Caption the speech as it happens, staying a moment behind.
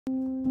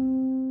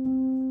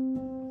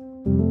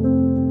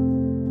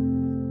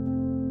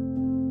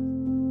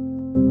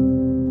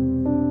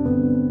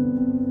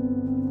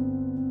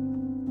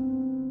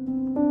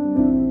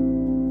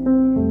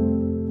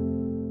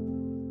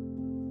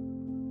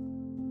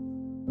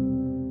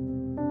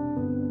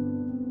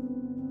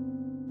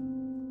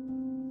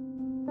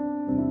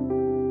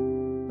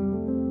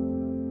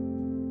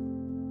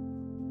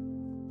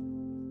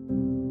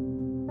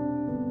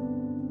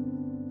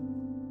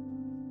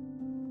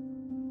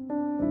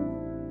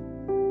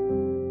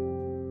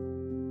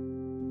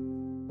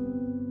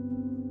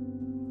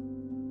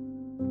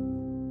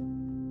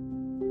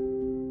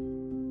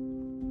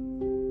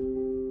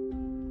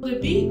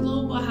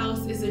Global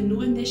House is a new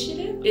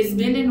initiative. It's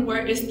been in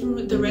work. It's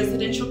through the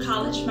residential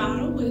college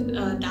model with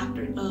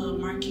Dr.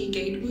 Marquis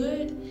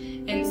Gatewood.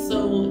 And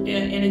so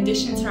in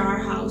addition to our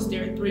house,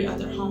 there are 3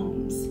 other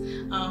homes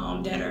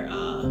that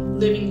are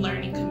living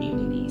learning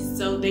communities.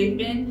 So they've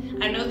been,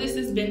 I know this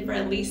has been for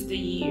at least a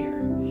year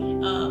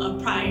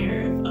of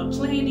prior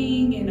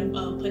planning and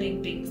of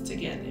putting things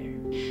together.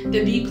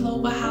 The V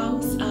Global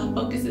House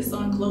focuses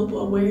on global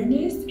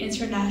awareness,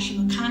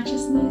 international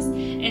consciousness,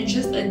 and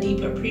just a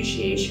deep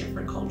appreciation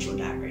for cultural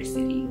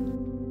diversity.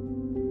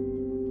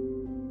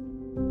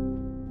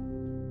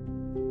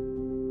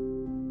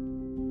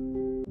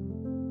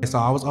 So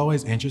I was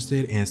always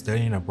interested in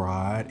studying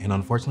abroad, and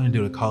unfortunately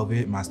due to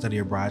COVID, my study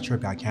abroad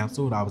trip got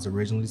canceled. I was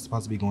originally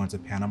supposed to be going to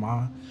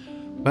Panama,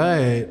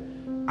 but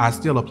I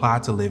still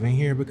applied to living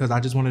here because I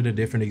just wanted a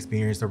different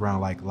experience around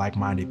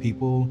like-minded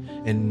people.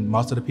 And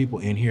most of the people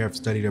in here have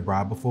studied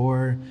abroad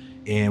before,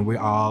 and we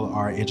all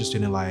are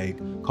interested in like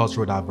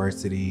cultural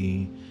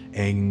diversity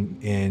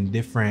and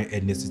different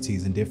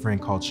ethnicities and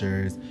different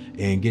cultures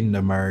and getting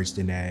immersed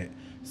in that.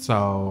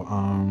 So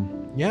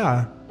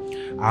yeah,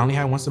 I only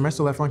had 1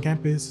 semester left on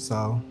campus,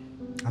 so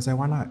I said,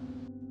 why not?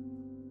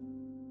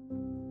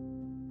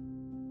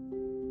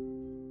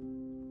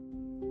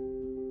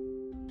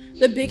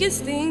 The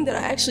biggest thing that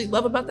I actually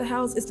love about the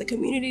house is the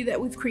community that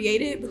we've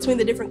created between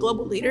the different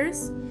global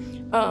leaders.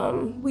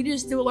 We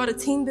just do a lot of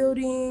team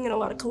building and a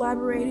lot of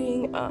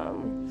collaborating.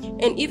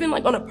 And even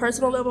like on a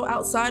personal level,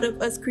 outside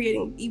of us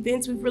creating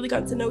events, we've really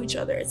gotten to know each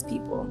other as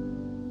people.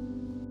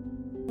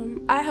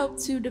 I help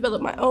to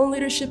develop my own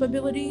leadership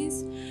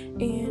abilities,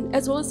 and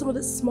as well as some of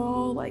the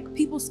small like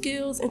people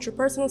skills,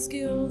 interpersonal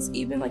skills,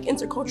 even like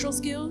intercultural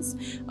skills,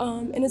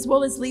 and as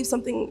well as leave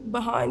something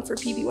behind for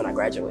PV when I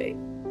graduate.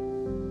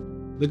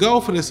 The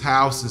goal for this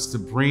house is to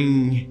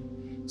bring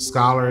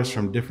scholars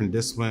from different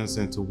disciplines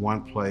into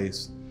one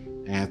place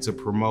and to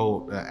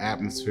promote an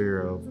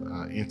atmosphere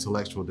of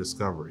intellectual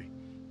discovery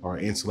or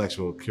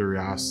intellectual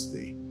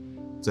curiosity.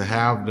 To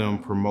have them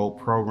promote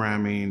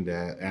programming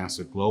that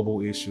answer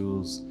global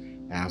issues,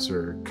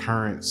 answer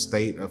current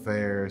state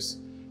affairs,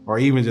 or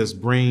even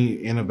just bring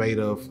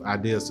innovative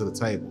ideas to the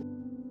table.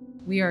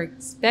 We are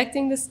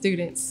expecting the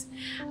students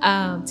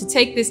to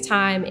take this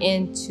time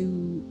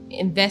into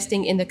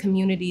investing in the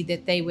community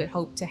that they would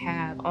hope to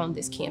have on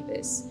this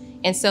campus.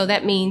 And so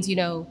that means, you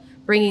know,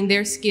 bringing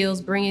their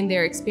skills, bringing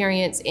their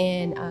experience,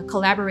 and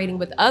collaborating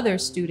with other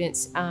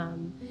students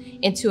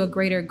into a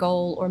greater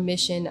goal or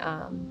mission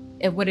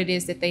of what it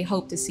is that they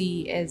hope to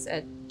see as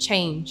a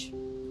change.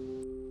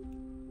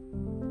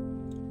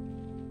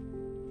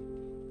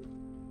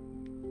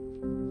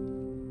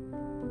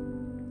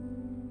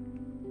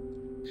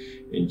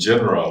 In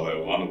general,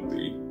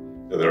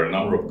 there are a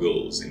number of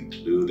goals,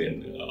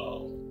 including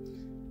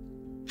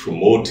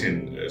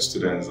promoting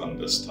students'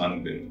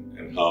 understanding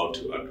and how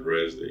to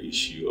address the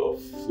issue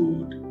of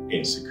food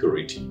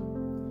insecurity.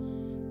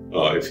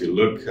 If you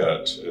look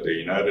at the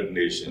United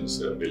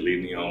Nations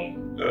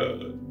Millennium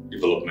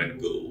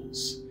Development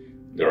Goals,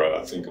 there are,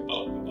 I think,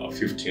 about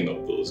 15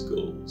 of those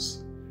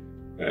goals.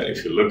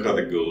 If you look at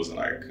the goals, and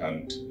I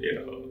can't,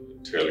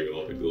 tell you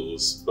all the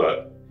goals,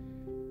 but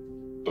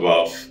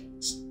about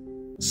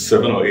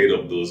 7 or 8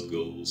 of those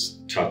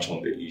goals touch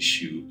on the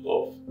issue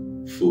of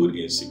food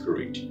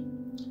insecurity,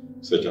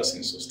 such as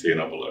in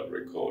sustainable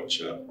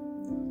agriculture,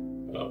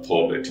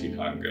 poverty,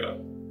 hunger,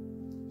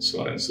 so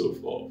on and so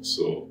forth.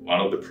 So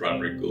one of the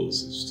primary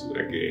goals is to,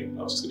 again,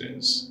 have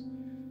students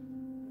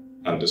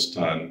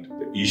understand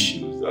the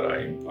issues that are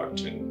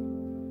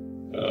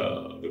impacting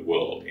the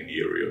world in the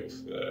area of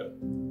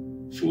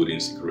food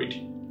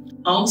insecurity.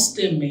 All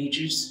STEM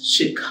majors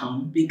should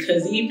come,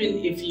 because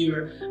even if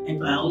you're a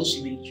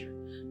biology major,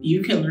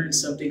 you can learn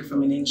something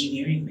from an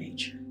engineering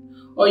major,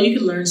 or you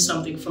can learn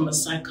something from a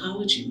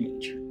psychology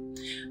major.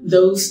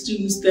 Those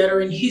students that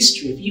are in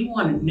history, if you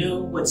want to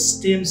know what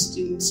STEM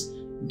students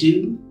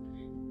do,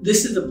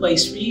 this is the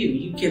place for you.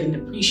 You get an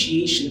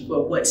appreciation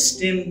for what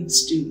STEM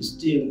students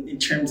do in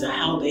terms of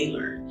how they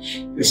learn.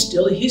 You're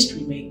still a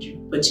history major,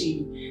 but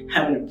you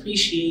have an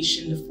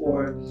appreciation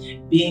for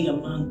being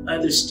among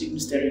other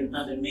students that are in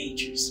other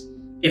majors.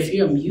 If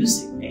you're a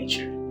music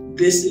major,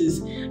 this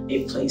is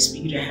a place for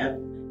you to have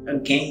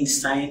gain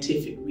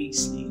scientific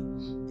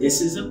reasoning. This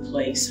is a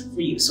place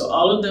for you. So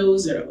all of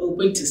those that are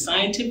open to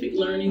scientific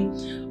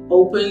learning,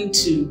 open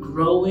to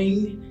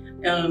growing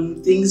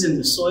things in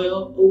the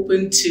soil,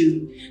 open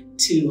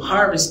to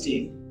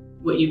harvesting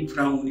what you've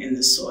grown in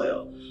the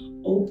soil,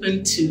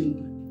 open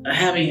to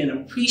having an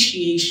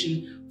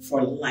appreciation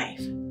for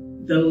life,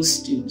 those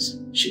students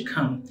should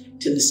come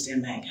to the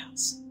STEM Ag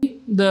House.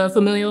 The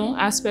familial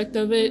aspect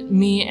of it,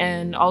 me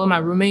and all of my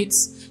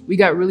roommates, we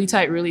got really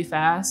tight really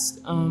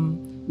fast.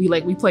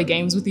 We play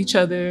games with each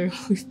other.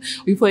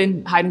 We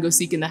play hide and go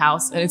seek in the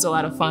house, and it's a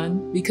lot of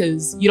fun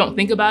because you don't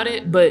think about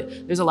it,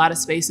 but there's a lot of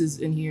spaces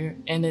in here,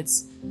 and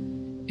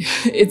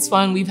it's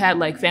fun. We've had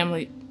like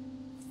family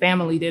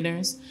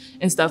dinners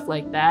and stuff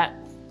like that.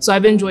 So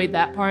I've enjoyed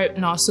that part.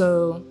 And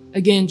also,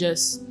 again,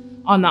 just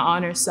on the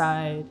honor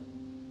side,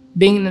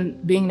 being in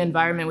an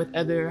environment with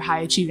other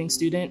high-achieving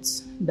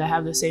students that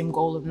have the same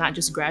goal of not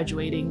just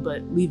graduating,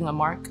 but leaving a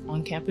mark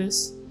on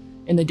campus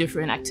in the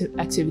different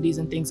activities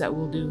and things that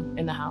we'll do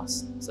in the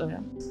house. So yeah.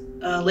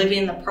 Living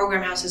in the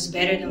program house is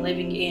better than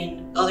living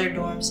in other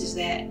dorms is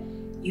that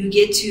you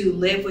get to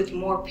live with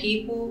more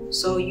people,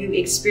 so you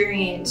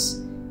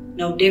experience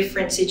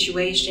different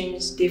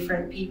situations,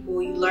 different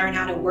people. You learn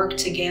how to work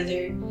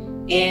together,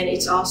 and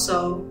it's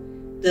also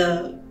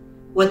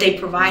what they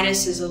provide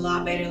us is a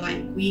lot better.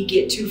 Like, we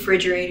get 2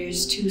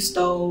 refrigerators, 2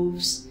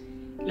 stoves.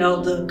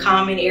 The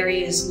common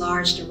area is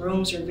large, the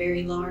rooms are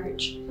very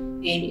large.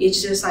 And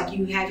it's just like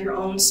you have your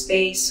own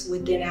space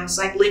within house,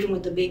 like living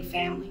with a big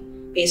family,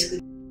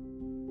 basically.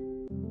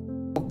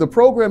 The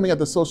programming at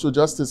the Social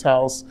Justice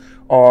House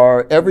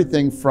are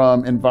everything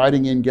from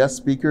inviting in guest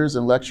speakers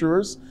and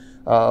lecturers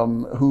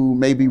who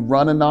maybe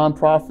run a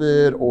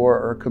nonprofit or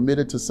are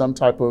committed to some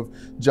type of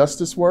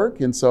justice work.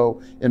 And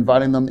so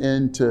inviting them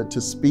in to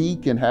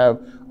speak and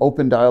have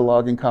open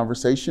dialogue and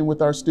conversation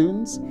with our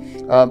students,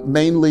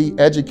 mainly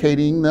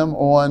educating them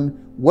on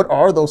what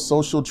are those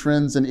social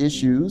trends and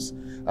issues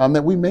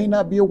that we may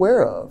not be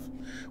aware of.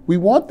 We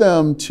want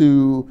them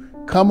to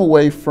come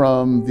away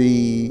from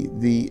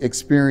the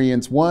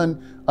experience,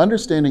 one,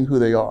 understanding who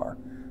they are,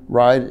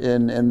 right?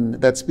 And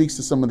that speaks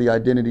to some of the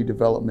identity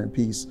development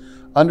piece.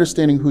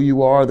 Understanding who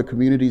you are, the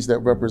communities that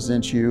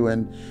represent you,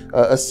 and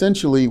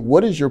essentially,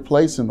 what is your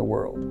place in the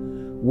world?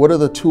 What are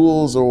the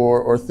tools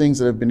or things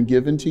that have been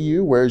given to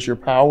you? Where's your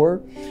power?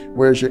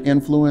 Where's your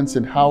influence?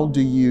 And how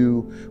do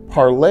you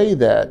parlay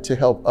that to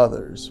help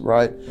others,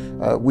 right?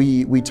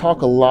 We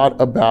talk a lot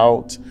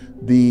about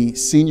the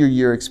senior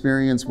year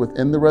experience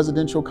within the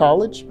residential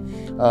college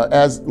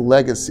as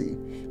legacy.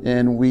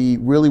 And we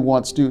really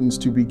want students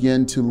to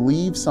begin to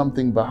leave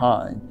something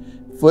behind.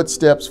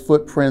 Footsteps,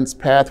 footprints,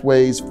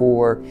 pathways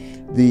for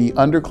the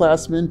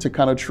underclassmen to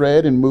kind of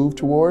tread and move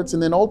towards.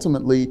 And then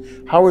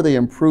ultimately, how are they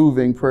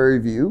improving Prairie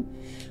View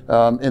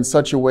in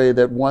such a way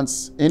that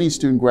once any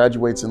student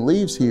graduates and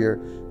leaves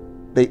here,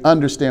 they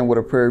understand what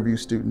a Prairie View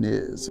student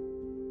is.